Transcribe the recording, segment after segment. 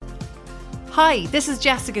Hi, this is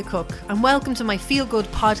Jessica Cook, and welcome to my Feel Good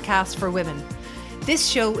podcast for women. This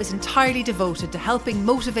show is entirely devoted to helping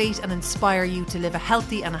motivate and inspire you to live a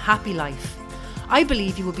healthy and a happy life. I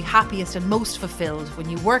believe you will be happiest and most fulfilled when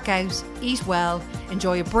you work out, eat well,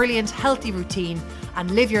 enjoy a brilliant, healthy routine,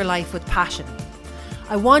 and live your life with passion.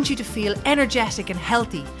 I want you to feel energetic and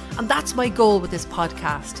healthy, and that's my goal with this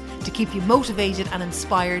podcast, to keep you motivated and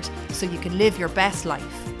inspired so you can live your best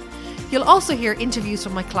life. You'll also hear interviews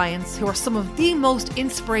from my clients who are some of the most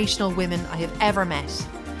inspirational women I have ever met.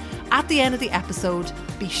 At the end of the episode,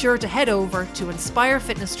 be sure to head over to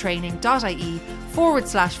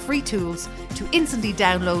inspirefitnesstraining.ie/free tools to instantly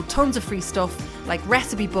download tons of free stuff like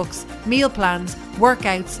recipe books, meal plans,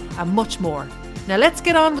 workouts, and much more. Now let's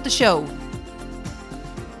get on with the show.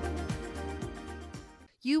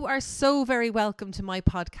 You are so very welcome to my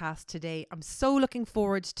podcast today. I'm so looking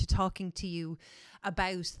forward to talking to you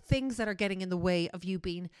about things that are getting in the way of you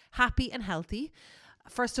being happy and healthy.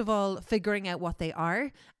 First of all, figuring out what they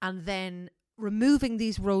are, and then removing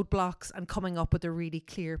these roadblocks and coming up with a really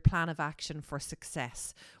clear plan of action for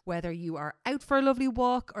success. Whether you are out for a lovely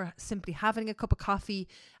walk or simply having a cup of coffee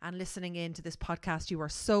and listening in to this podcast, you are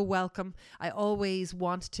so welcome. I always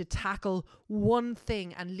want to tackle one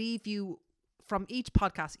thing and leave you from each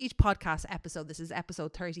podcast episode, this is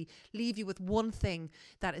episode 30, leave you with one thing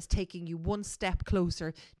that is taking you one step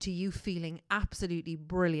closer to you feeling absolutely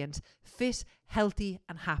brilliant, fit, healthy,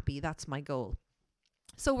 and happy. That's my goal.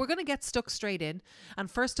 So we're going to get stuck straight in. And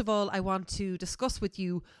first of all, I want to discuss with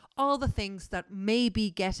you all the things that may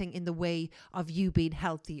be getting in the way of you being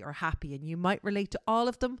healthy or happy. And you might relate to all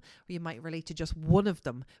of them, or you might relate to just one of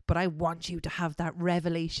them. But I want you to have that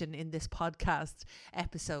revelation in this podcast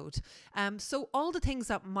episode. So all the things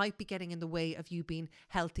that might be getting in the way of you being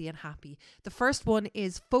healthy and happy. The first one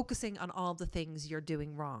is focusing on all the things you're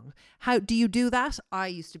doing wrong. How do you do that? I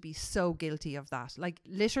used to be so guilty of that. Like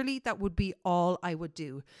literally, that would be all I would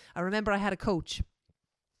do. I remember I had a coach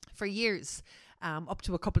for years, up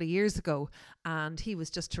to a couple of years ago, and he was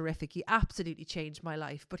just terrific. He absolutely changed my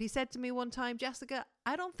life. But he said to me one time, Jessica,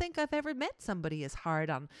 I don't think I've ever met somebody as hard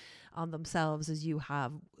on themselves as you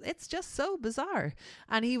have. It's just so bizarre.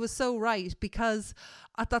 And he was so right, because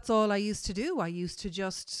that's all I used to do. I used to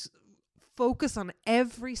just focus on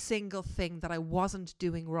every single thing that I wasn't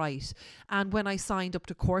doing right. And when I signed up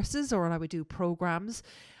to courses or when I would do programs,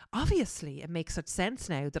 obviously, it makes such sense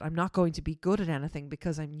now that I'm not going to be good at anything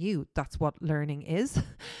because I'm new. That's what learning is.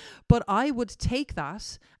 But I would take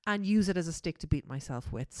that and use it as a stick to beat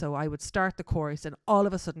myself with. So I would start the course, and all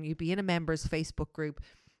of a sudden you'd be in a members Facebook group,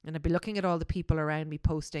 and I'd be looking at all the people around me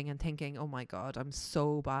posting and thinking, oh my God, I'm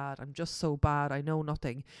so bad. I'm just so bad. I know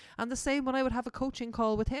nothing. And the same when I would have a coaching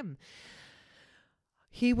call with him.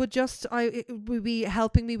 He would would be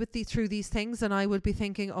helping me through these things, and I would be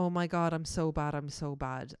thinking, oh my God, I'm so bad.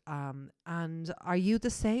 And are you the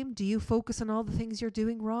same? Do you focus on all the things you're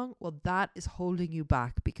doing wrong? Well, that is holding you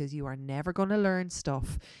back, because you are never going to learn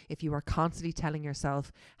stuff if you are constantly telling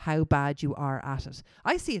yourself how bad you are at it.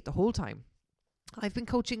 I see it the whole time. I've been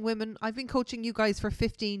coaching women. I've been coaching you guys for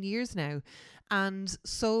 15 years now. And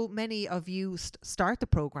so many of you start the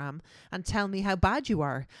program and tell me how bad you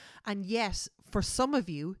are. And yet, for some of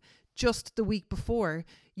you, just the week before,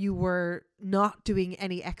 you were not doing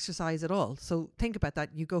any exercise at all. So think about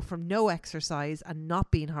that. You go from no exercise and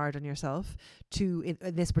not being hard on yourself to, in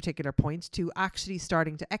this particular point, to actually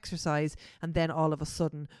starting to exercise. And then all of a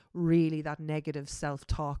sudden, really that negative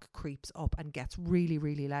self-talk creeps up and gets really,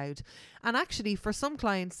 really loud. And actually, for some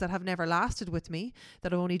clients that have never lasted with me,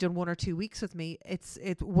 that have only done 1 or 2 weeks with me, it's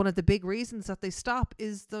one of the big reasons that they stop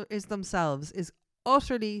is themselves, is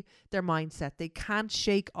utterly their mindset. They can't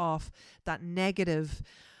shake off that negative,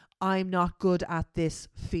 I'm not good at this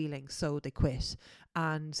feeling, so they quit.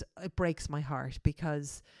 And it breaks my heart,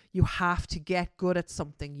 because you have to get good at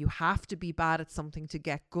something. You have to be bad at something to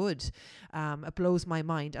get good. It blows my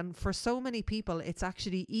mind. And for so many people, it's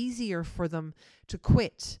actually easier for them to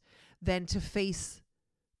quit than to face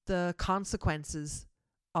the consequences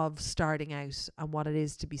of starting out and what it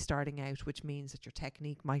is to be starting out, which means that your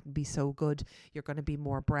technique mightn't be so good. You're going to be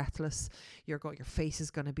more breathless. Your face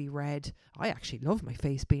is going to be red. I actually love my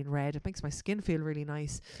face being red. It makes my skin feel really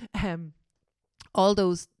nice. All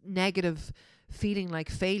those negative feeling like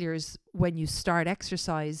failures when you start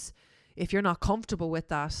exercise, if you're not comfortable with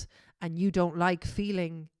that and you don't like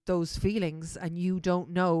feeling those feelings and you don't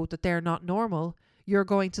know that they're not normal, you're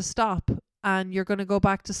going to stop and you're going to go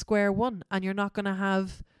back to square one, and you're not going to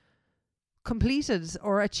have completed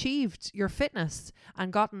or achieved your fitness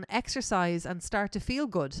and gotten exercise and start to feel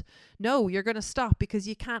good. No, you're going to stop because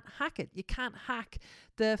you can't hack it. You can't hack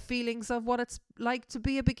the feelings of what it's like to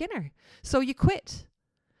be a beginner. So you quit.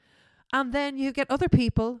 And then you get other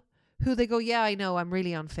people who they go, yeah, I know, I'm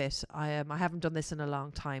really unfit. I haven't done this in a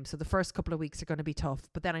long time. So the first couple of weeks are going to be tough,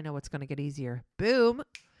 but then I know it's going to get easier. Boom.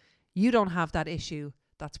 You don't have that issue.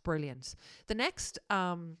 That's brilliant. The next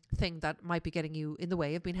thing that might be getting you in the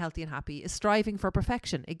way of being healthy and happy is striving for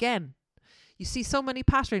perfection. Again, you see so many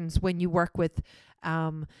patterns when you work with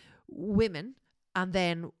women and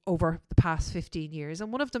then over the past 15 years.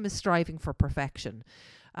 And one of them is striving for perfection,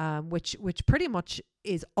 which pretty much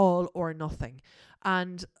is all or nothing.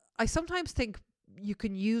 And I sometimes think you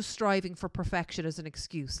can use striving for perfection as an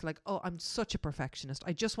excuse. Like, oh, I'm such a perfectionist.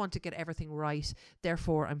 I just want to get everything right.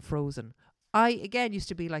 Therefore, I'm frozen. I, again, used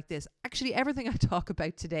to be like this. Actually, everything I talk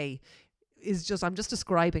about today is I'm just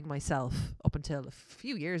describing myself up until a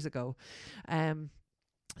few years ago.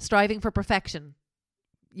 Striving for perfection.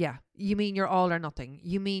 Yeah, you mean you're all or nothing.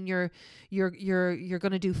 You mean you're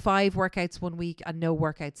going to do 5 workouts one week and no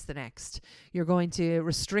workouts the next. You're going to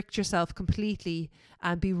restrict yourself completely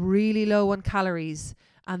and be really low on calories,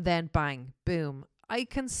 and then bang, boom. I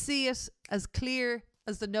can see it as clear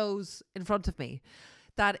as the nose in front of me.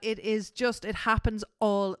 That it happens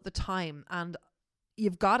all the time, and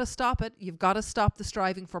you've got to stop it. You've got to stop the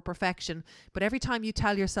striving for perfection. But every time you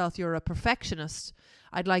tell yourself you're a perfectionist,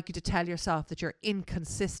 I'd like you to tell yourself that you're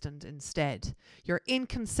inconsistent instead. You're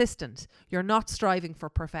inconsistent. You're not striving for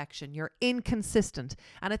perfection. You're inconsistent.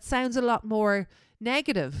 And it sounds a lot more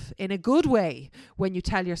negative in a good way when you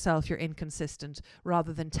tell yourself you're inconsistent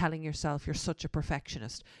rather than telling yourself you're such a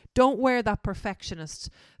perfectionist. Don't wear that perfectionist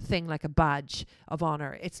thing like a badge of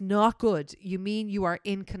honor. It's not good. You mean you are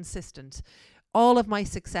inconsistent. All of my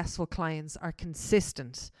successful clients are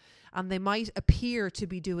consistent, and they might appear to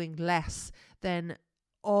be doing less than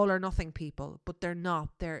all or nothing people, but they're not.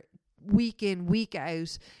 They're week in, week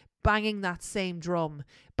out, banging that same drum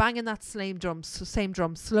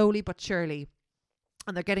slowly but surely.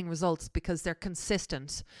 And they're getting results because they're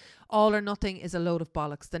consistent. All or nothing is a load of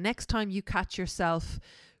bollocks. The next time you catch yourself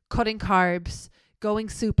cutting carbs, going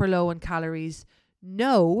super low on calories,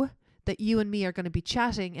 know that you and me are going to be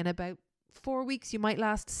chatting in about 4 weeks. You might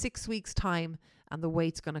last 6 weeks time, and the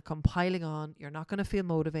weight's going to come piling on. You're not going to feel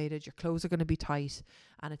motivated. Your clothes are going to be tight,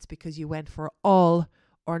 and it's because you went for all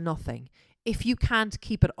or nothing. If you can't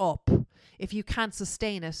keep it up, if you can't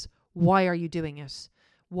sustain it, why are you doing it?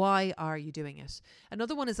 Why are you doing it?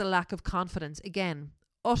 Another one is a lack of confidence. Again,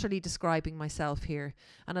 utterly describing myself here.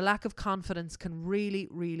 And a lack of confidence can really,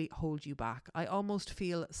 really hold you back. I almost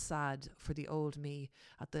feel sad for the old me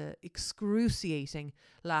at the excruciating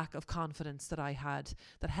lack of confidence that I had,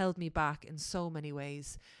 that held me back in so many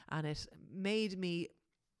ways. And it made me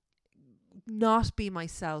not be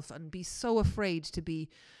myself and be so afraid to be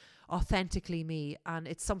authentically me. And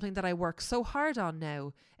it's something that I work so hard on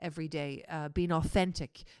now every day, being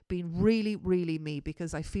authentic, being really, really me,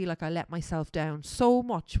 because I feel like I let myself down so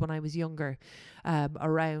much when I was younger,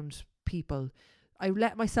 around people. I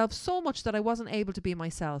let myself so much that I wasn't able to be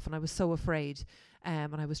myself, and I was so afraid,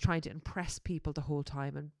 and I was trying to impress people the whole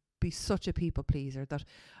time and be such a people pleaser that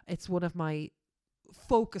it's one of my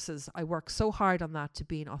focuses. I work so hard on that, to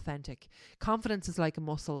being authentic. Confidence is like a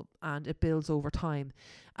muscle, and it builds over time.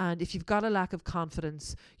 And if you've got a lack of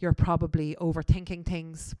confidence, you're probably overthinking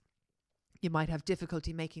things. You might have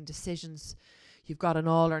difficulty making decisions. You've got an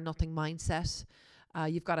all or nothing mindset.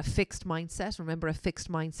 You've got a fixed mindset. Remember, a fixed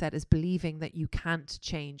mindset is believing that you can't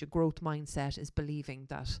change. A growth mindset is believing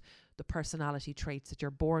that the personality traits that you're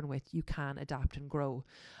born with, you can adapt and grow.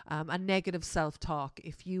 A negative self-talk.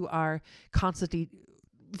 If you've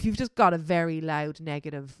just got a very loud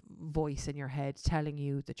negative voice in your head telling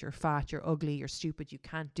you that you're fat, you're ugly, you're stupid, you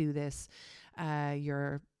can't do this,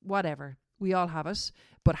 you're whatever. We all have it,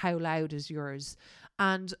 but how loud is yours?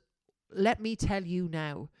 And let me tell you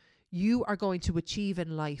now, you are going to achieve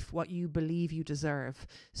in life what you believe you deserve.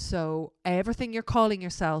 So everything you're calling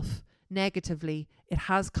yourself negatively, it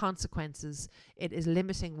has consequences. It is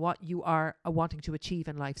limiting what you are wanting to achieve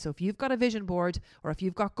in life. So if you've got a vision board, or if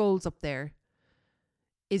you've got goals up there,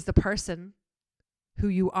 is the person who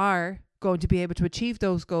you are going to be able to achieve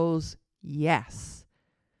those goals? Yes.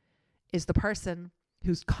 Is the person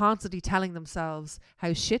who's constantly telling themselves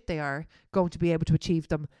how shit they are going to be able to achieve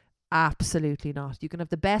them? Absolutely not. You can have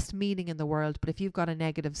the best meaning in the world, but if you've got a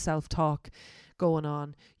negative self-talk going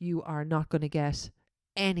on, you are not going to get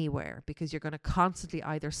anywhere, because you're going to constantly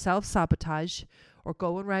either self-sabotage or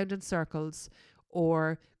go around in circles,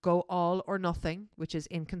 or go all or nothing, which is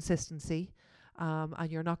inconsistency,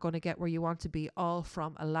 and you're not going to get where you want to be, all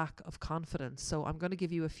from a lack of confidence. So I'm going to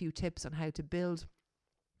give you a few tips on how to build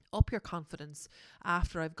up your confidence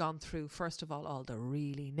after I've gone through, first of all the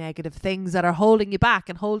really negative things that are holding you back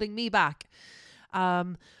and holding me back.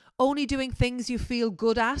 Only doing things you feel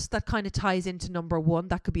good at, that kind of ties into number one.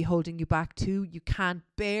 That could be holding you back too. You can't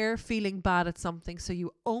bear feeling bad at something, so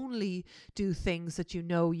you only do things that you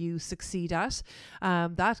know you succeed at.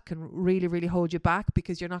 That can really, really hold you back,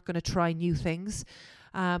 because you're not going to try new things.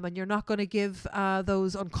 And you're not going to give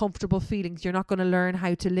those uncomfortable feelings. You're not going to learn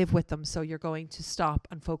how to live with them. So you're going to stop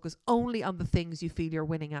and focus only on the things you feel you're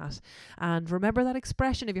winning at. And remember that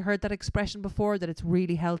expression. Have you heard that expression before? That it's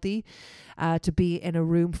really healthy to be in a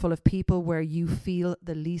room full of people where you feel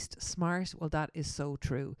the least smart. Well, that is so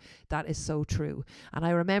true. That is so true. And I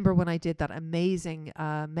remember when I did that amazing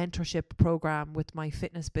mentorship program with my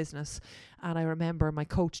fitness business. And I remember my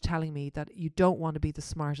coach telling me that you don't want to be the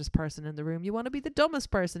smartest person in the room. You want to be the dumbest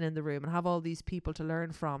person in the room and have all these people to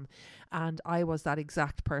learn from. And I was that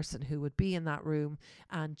exact person who would be in that room,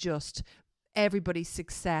 and just everybody's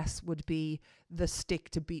success would be the stick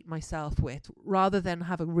to beat myself with, rather than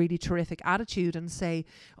have a really terrific attitude and say,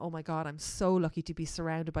 oh my God, I'm so lucky to be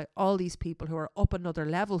surrounded by all these people who are up another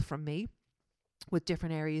level from me, with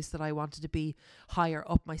different areas that I wanted to be higher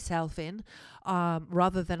up myself in.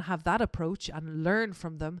 Rather than have that approach and learn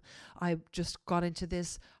from them, I just got into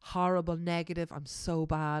this horrible negative, I'm so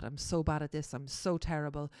bad at this, I'm so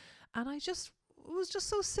terrible. And it was just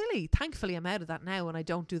so silly. Thankfully, I'm out of that now and I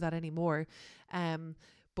don't do that anymore.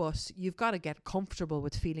 But you've got to get comfortable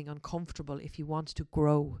with feeling uncomfortable if you want to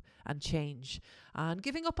grow and change. And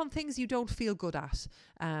giving up on things you don't feel good at.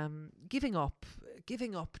 Giving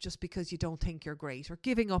up just because you don't think you're great, or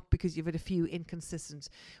giving up because you've had a few inconsistent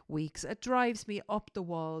weeks. It drives me up the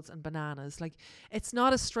walls and bananas. Like, it's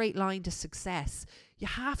not a straight line to success. You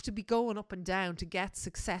have to be going up and down to get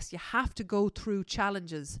success. You have to go through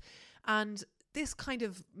challenges. And this kind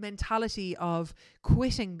of mentality of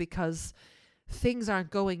quitting because things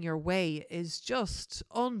aren't going your way is just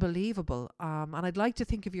unbelievable. And I'd like to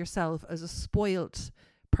think of yourself as a spoilt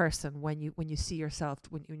person when you see yourself,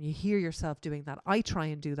 when you hear yourself doing that. I try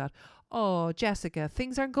and do that. Oh, Jessica,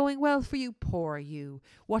 things aren't going well for you. Poor you.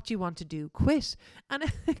 What do you want to do? Quit. And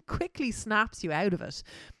it quickly snaps you out of it.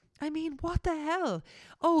 I mean, what the hell?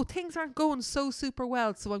 Oh, things aren't going so super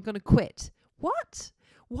well, so I'm going to quit. What?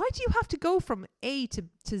 Why do you have to go from A to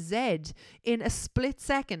Z in a split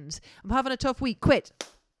second? I'm having a tough week. Quit.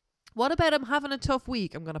 What about I'm having a tough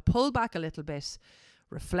week? I'm going to pull back a little bit,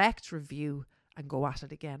 reflect, review, and go at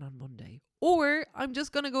it again on Monday. Or I'm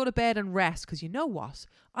just going to go to bed and rest, because you know what?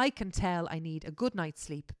 I can tell I need a good night's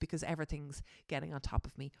sleep because everything's getting on top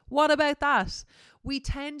of me. What about that? We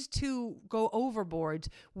tend to go overboard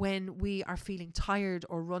when we are feeling tired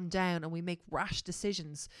or run down, and we make rash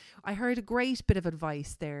decisions. I heard a great bit of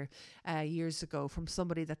advice there years ago from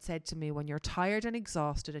somebody that said to me, when you're tired and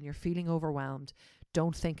exhausted and you're feeling overwhelmed,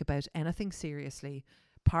 don't think about anything seriously.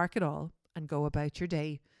 Park it all and go about your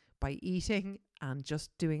day by eating and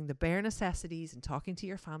just doing the bare necessities and talking to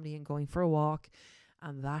your family and going for a walk.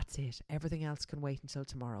 And that's it. Everything else can wait until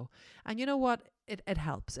tomorrow. And you know what? It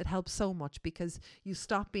helps. It helps so much, because you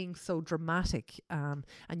stop being so dramatic and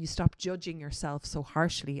you stop judging yourself so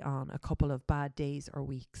harshly on a couple of bad days or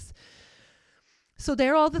weeks. So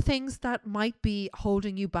they're all the things that might be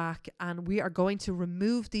holding you back, and we are going to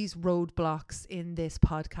remove these roadblocks in this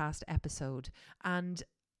podcast episode. And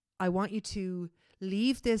I want you to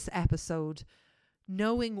leave this episode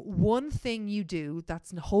knowing one thing you do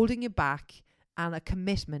that's holding you back, and a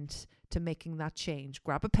commitment to making that change.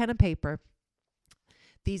 Grab a pen and paper.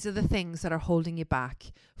 These are the things that are holding you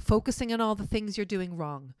back. Focusing on all the things you're doing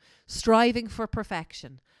wrong. Striving for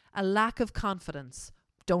perfection. A lack of confidence.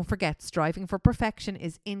 Don't forget, striving for perfection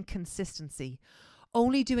is inconsistency.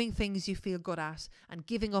 Only doing things you feel good at, and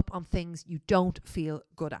giving up on things you don't feel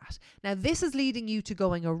good at. Now, this is leading you to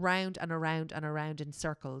going around and around and around in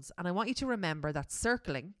circles. And I want you to remember that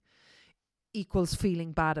circling equals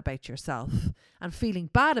feeling bad about yourself. And feeling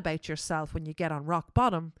bad about yourself when you get on rock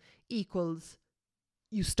bottom equals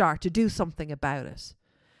you start to do something about it.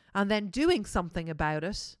 And then doing something about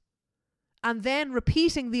it, and then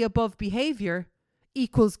repeating the above behavior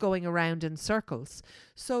equals going around in circles.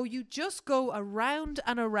 So you just go around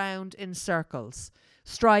and around in circles.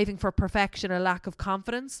 Striving for perfection, a lack of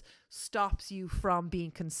confidence, stops you from being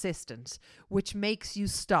consistent, which makes you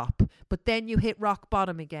stop. But then you hit rock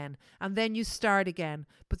bottom again, and then you start again,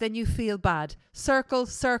 but then you feel bad. Circle,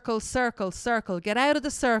 circle, circle, circle. Get out of the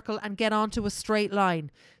circle and get onto a straight line.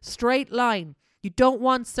 Straight line. You don't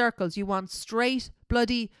want circles. You want straight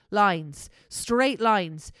bloody lines. Straight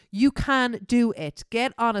lines. You can do it.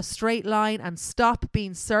 Get on a straight line and stop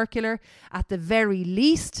being circular. At the very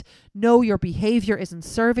least, know your behavior isn't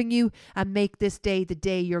serving you and make this day the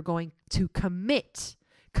day you're going to commit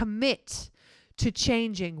to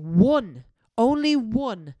changing only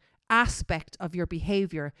one aspect of your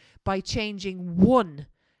behavior by changing one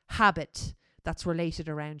habit that's related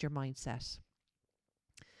around your mindset.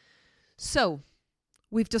 So,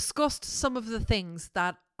 we've discussed some of the things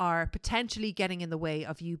that are potentially getting in the way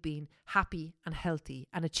of you being happy and healthy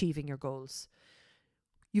and achieving your goals.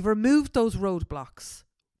 You've removed those roadblocks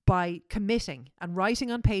by committing and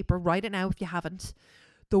writing on paper, write it now if you haven't,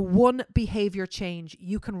 the one behavior change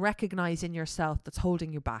you can recognize in yourself that's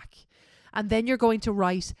holding you back. And then you're going to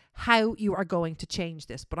write how you are going to change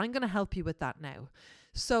this. But I'm going to help you with that now.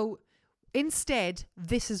 So instead,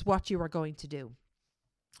 this is what you are going to do.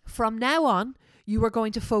 From now on, you are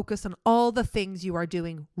going to focus on all the things you are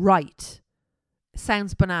doing right.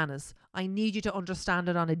 Sounds bananas. I need you to understand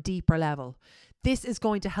it on a deeper level. This is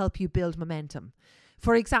going to help you build momentum.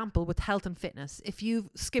 For example, with health and fitness, if you've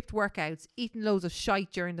skipped workouts, eaten loads of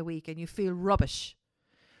shite during the week and you feel rubbish,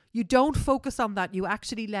 you don't focus on that. You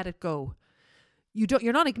actually let it go.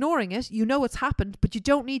 You're not ignoring it. You know it's happened, but you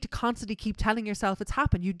don't need to constantly keep telling yourself it's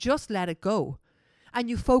happened. You just let it go and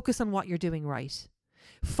you focus on what you're doing right.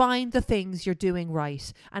 Find the things you're doing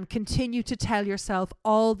right and continue to tell yourself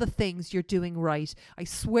all the things you're doing right. I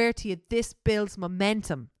swear to you, this builds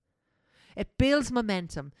momentum. It builds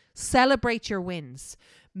momentum. Celebrate your wins.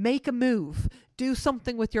 Make a move. Do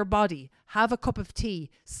something with your body. Have a cup of tea.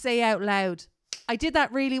 Say out loud, I did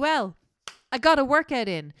that really well. I got a workout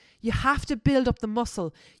in. You have to build up the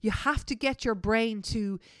muscle. You have to get your brain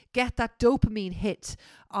to get that dopamine hit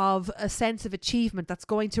of a sense of achievement that's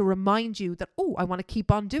going to remind you that, oh, I want to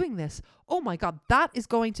keep on doing this. Oh my God, that is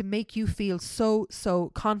going to make you feel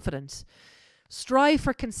so confident. Strive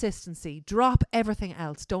for consistency. Drop everything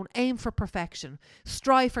else. Don't aim for perfection.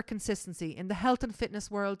 Strive for consistency. In the health and fitness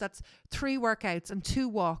world, that's 3 workouts and 2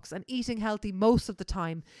 walks and eating healthy most of the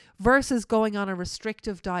time versus going on a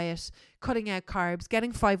restrictive diet, cutting out carbs,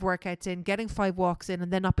 getting 5 workouts in, getting 5 walks in,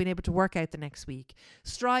 and then not being able to work out the next week.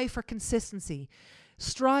 Strive for consistency.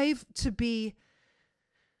 Strive to be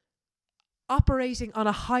operating on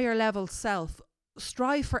a higher level self.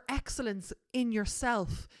 Strive for excellence in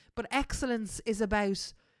yourself. But excellence is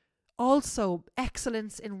about also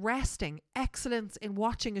excellence in resting, excellence in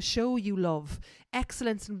watching a show you love,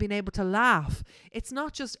 excellence in being able to laugh. It's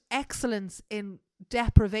not just excellence in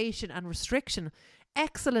deprivation and restriction.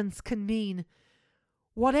 Excellence can mean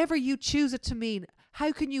whatever you choose it to mean.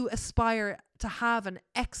 How can you aspire to have an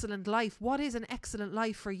excellent life? What is an excellent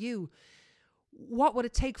life for you? What would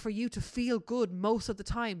it take for you to feel good most of the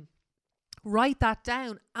time? Write that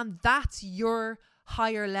down, and that's your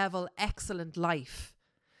higher level excellent life.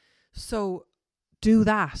 So do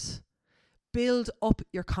that. Build up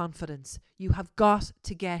your confidence. You have got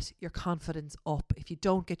to get your confidence up. If you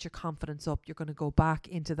don't get your confidence up, you're going to go back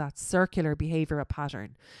into that circular behavioral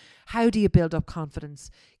pattern. How do you build up confidence?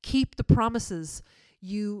 Keep the promises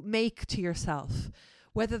you make to yourself.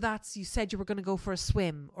 Whether that's you said you were going to go for a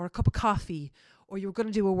swim or a cup of coffee or you were going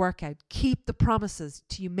to do a workout. Keep the promises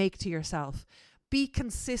you make to yourself. Be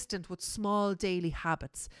consistent with small daily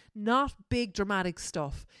habits, not big dramatic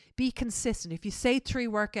stuff. Be consistent. If you say 3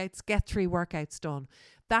 workouts, get 3 workouts done.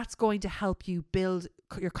 That's going to help you build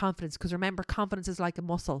your confidence, because remember, confidence is like a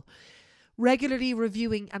muscle. Regularly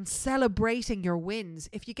reviewing and celebrating your wins.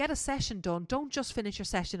 If you get a session done, don't just finish your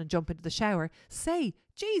session and jump into the shower. Say,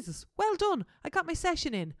 Jesus, well done. I got my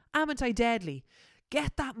session in. Amn't I deadly?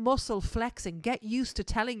 Get that muscle flexing. Get used to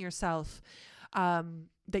telling yourself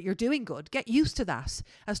that you're doing good. Get used to that.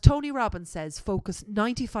 As Tony Robbins says, focus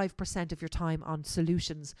 95% of your time on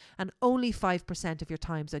solutions and only 5% of your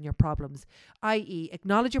times on your problems, i.e.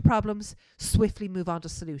 acknowledge your problems, swiftly move on to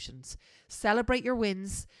solutions. Celebrate your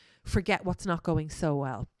wins, forget what's not going so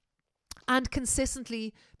well. And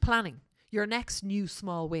consistently planning your next new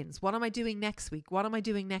small wins. What am I doing next week? What am I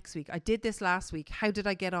doing next week? I did this last week. How did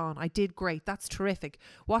I get on? I did great. That's terrific.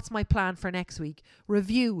 What's my plan for next week?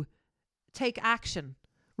 Review. Take action.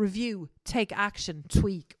 Review, take action,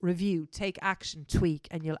 tweak, review, take action, tweak,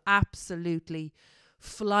 and you'll absolutely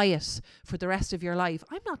fly it for the rest of your life.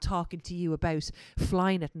 I'm not talking to you about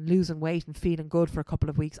flying it and losing weight and feeling good for a couple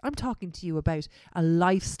of weeks. I'm talking to you about a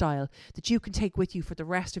lifestyle that you can take with you for the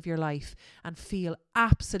rest of your life and feel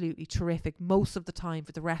absolutely terrific most of the time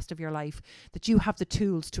for the rest of your life, that you have the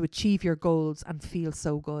tools to achieve your goals and feel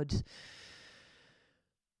so good.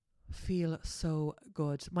 Feel so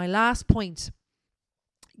good. My last point.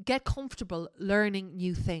 get comfortable learning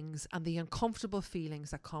new things and the uncomfortable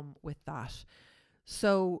feelings that come with that.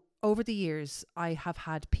 So over the years, I have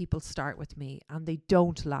had people start with me and they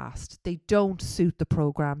don't last. They don't suit the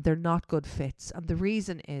program. They're not good fits. And the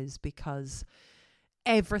reason is because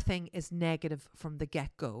everything is negative from the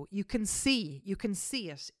get-go. You can see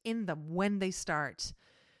it in them when they start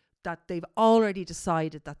that they've already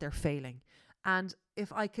decided that they're failing. And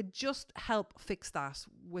if I could just help fix that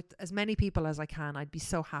with as many people as I can, I'd be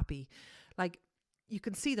so happy. Like, you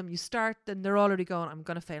can see them, you start, then they're already going, I'm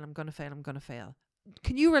going to fail, I'm going to fail, I'm going to fail.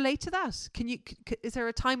 Can you relate to that? Is there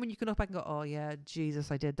a time when you can look back and go, oh yeah,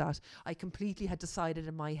 Jesus, I did that. I completely had decided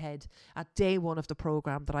in my head at day one of the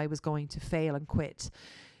program that I was going to fail and quit.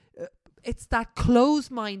 It's that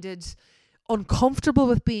closed-minded, uncomfortable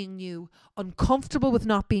with being new, uncomfortable with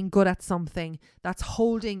not being good at something that's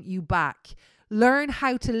holding you back. Learn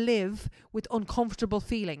how to live with uncomfortable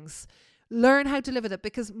feelings. Learn how to live with it,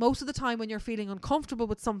 because most of the time when you're feeling uncomfortable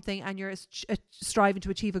with something and you're striving to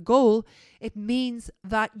achieve a goal, it means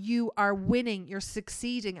that you are winning, you're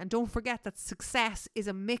succeeding. And don't forget that success is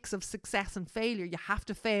a mix of success and failure. You have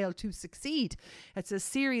to fail to succeed. It's a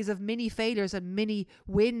series of mini failures and mini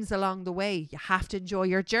wins along the way. You have to enjoy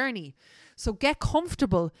your journey. So get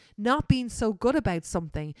comfortable not being so good about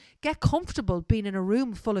something. Get comfortable being in a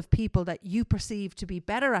room full of people that you perceive to be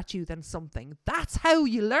better at you than something. That's how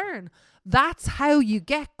you learn. That's how you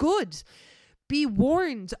get good. Be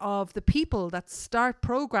warned of the people that start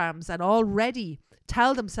programs and already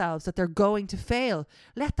tell themselves that they're going to fail.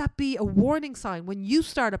 Let that be a warning sign. When you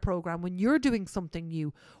start a program, when you're doing something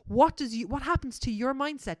new, what happens to your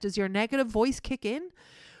mindset? Does your negative voice kick in?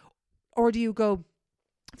 Or do you go,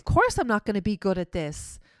 of course I'm not going to be good at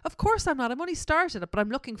this. Of course I'm not. I'm only started it, but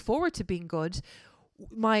I'm looking forward to being good.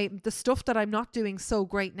 The stuff that I'm not doing so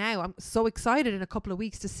great now, I'm so excited in a couple of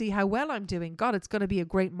weeks to see how well I'm doing. God, it's going to be a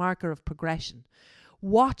great marker of progression.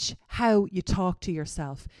 Watch how you talk to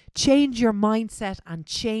yourself. Change your mindset and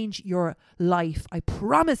change your life. I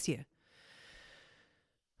promise you.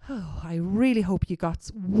 Oh, I really hope you got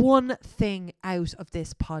one thing out of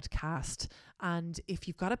this podcast. And if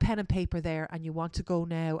you've got a pen and paper there and you want to go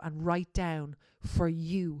now and write down for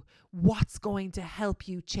you what's going to help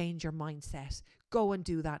you change your mindset, go and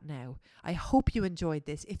do that now. I hope you enjoyed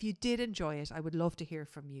this. If you did enjoy it, I would love to hear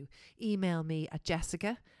from you. Email me at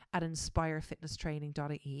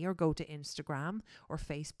jessica@inspirefitnesstraining.ie or go to Instagram or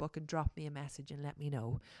Facebook and drop me a message and let me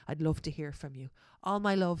know. I'd love to hear from you. All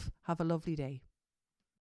my love. Have a lovely day.